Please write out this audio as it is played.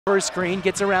First screen,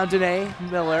 gets around Danae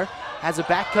Miller, has a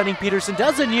back cutting Peterson,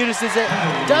 doesn't uses it,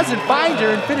 doesn't find her,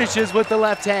 and finishes with the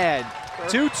left hand.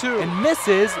 2-2. And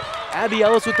misses. Abby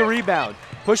Ellis with the rebound,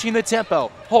 pushing the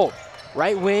tempo. Holt,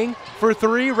 right wing for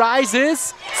three,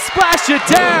 rises, splash it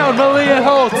down, Malia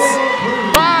Holtz.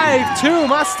 5-2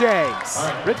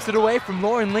 Mustangs. Rips it away from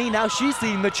Lauren Lee, now she's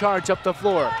leading the charge up the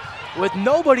floor. With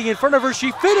nobody in front of her,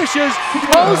 she finishes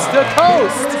coast to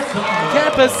coast.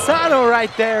 Camposano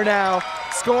right there now,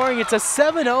 scoring. It's a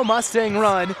 7-0 Mustang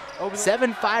run.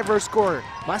 7-5 her score.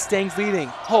 Mustangs leading.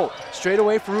 Holt straight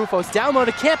away for Rufos. Down low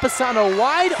to Camposano,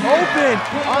 wide open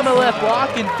on the left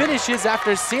block, and finishes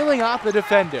after sealing off the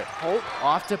defender. Holt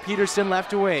off to Peterson,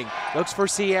 left wing. Looks for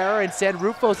Sierra. Instead,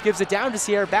 Rufos gives it down to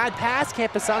Sierra. Bad pass.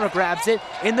 Camposano grabs it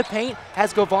in the paint.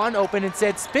 Has Govan open.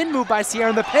 Instead, spin move by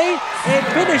Sierra in the paint, and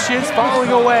finishes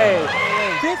falling away.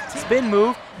 Fifth spin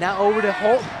move. Now over to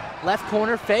Holt. Left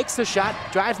corner, fakes the shot,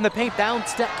 drives in the paint,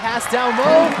 bounce pass down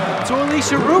low to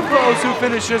Alicia Rufos, who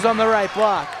finishes on the right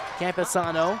block.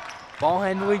 Camposano, ball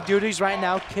handling duties right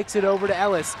now, kicks it over to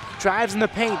Ellis, drives in the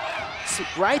paint,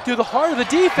 right through the heart of the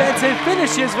defense, and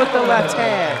finishes with the left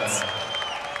hands.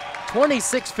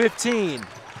 26-15.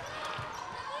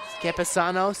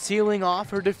 Camposano sealing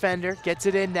off her defender, gets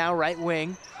it in now, right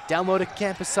wing. Down low to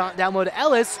Camposano, down low to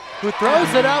Ellis, who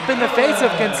throws it up in the face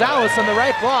of Gonzalez on the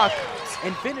right block.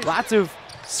 And finish. Lots of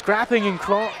scrapping and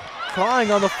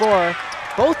clawing on the floor.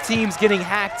 Both teams getting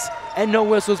hacked and no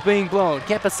whistles being blown.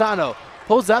 Camposano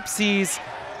pulls up, sees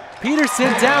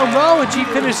Peterson down low, and she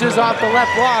finishes off the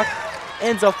left block.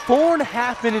 Ends a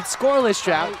 4.5-minute scoreless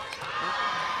drought.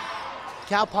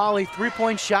 Cal Poly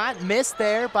three-point shot missed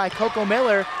there by Coco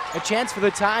Miller. A chance for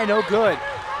the tie, no good.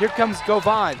 Here comes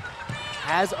Govan.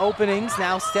 Has openings,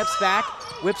 now steps back,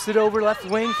 whips it over left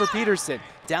wing for Peterson.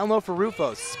 Down low for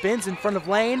Rufos, spins in front of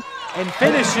lane, and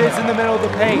finishes in the middle of the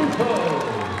paint.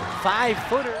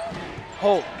 5-footer.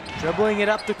 Holt dribbling it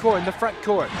up the court, in the front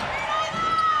court.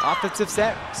 Offensive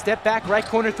step back, right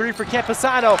corner three for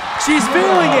Camposano. She's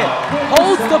feeling it,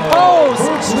 holds the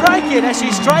post, strike it as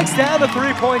she strikes down the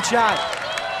three-point shot.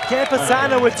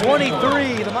 Camposano with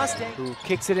 23, the Mustang. Who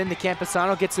kicks it into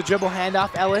Camposano, gets the dribble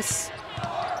handoff, Ellis.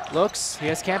 Looks, he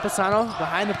has Camposano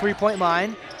behind the three-point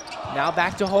line. Now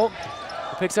back to Holt.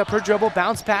 Picks up her dribble,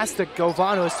 bounce pass to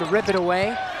Govan, who has to rip it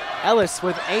away. Ellis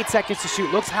with 8 seconds to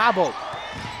shoot, looks hobbled.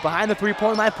 Behind the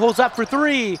three-point line, pulls up for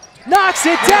three, knocks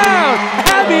it down!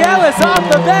 Abby Ellis off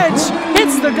the bench,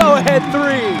 hits the go-ahead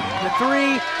three. The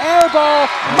three, air ball,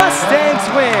 Mustangs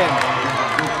win.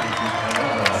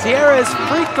 Sierra's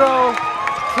free throw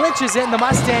clinches it, and the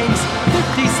Mustangs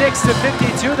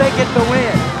 56-52, they get the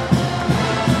win.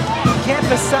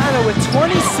 Camposano with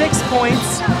 26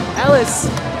 points. Ellis,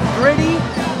 gritty,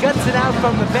 guts it out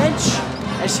from the bench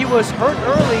as she was hurt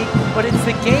early, but it's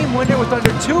the game winner with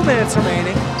under 2 minutes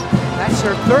remaining. That's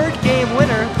her third game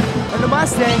winner, and the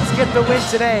Mustangs get the win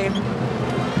today.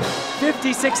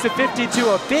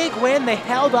 56-52, a big win. They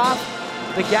held off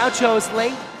the Gauchos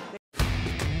late.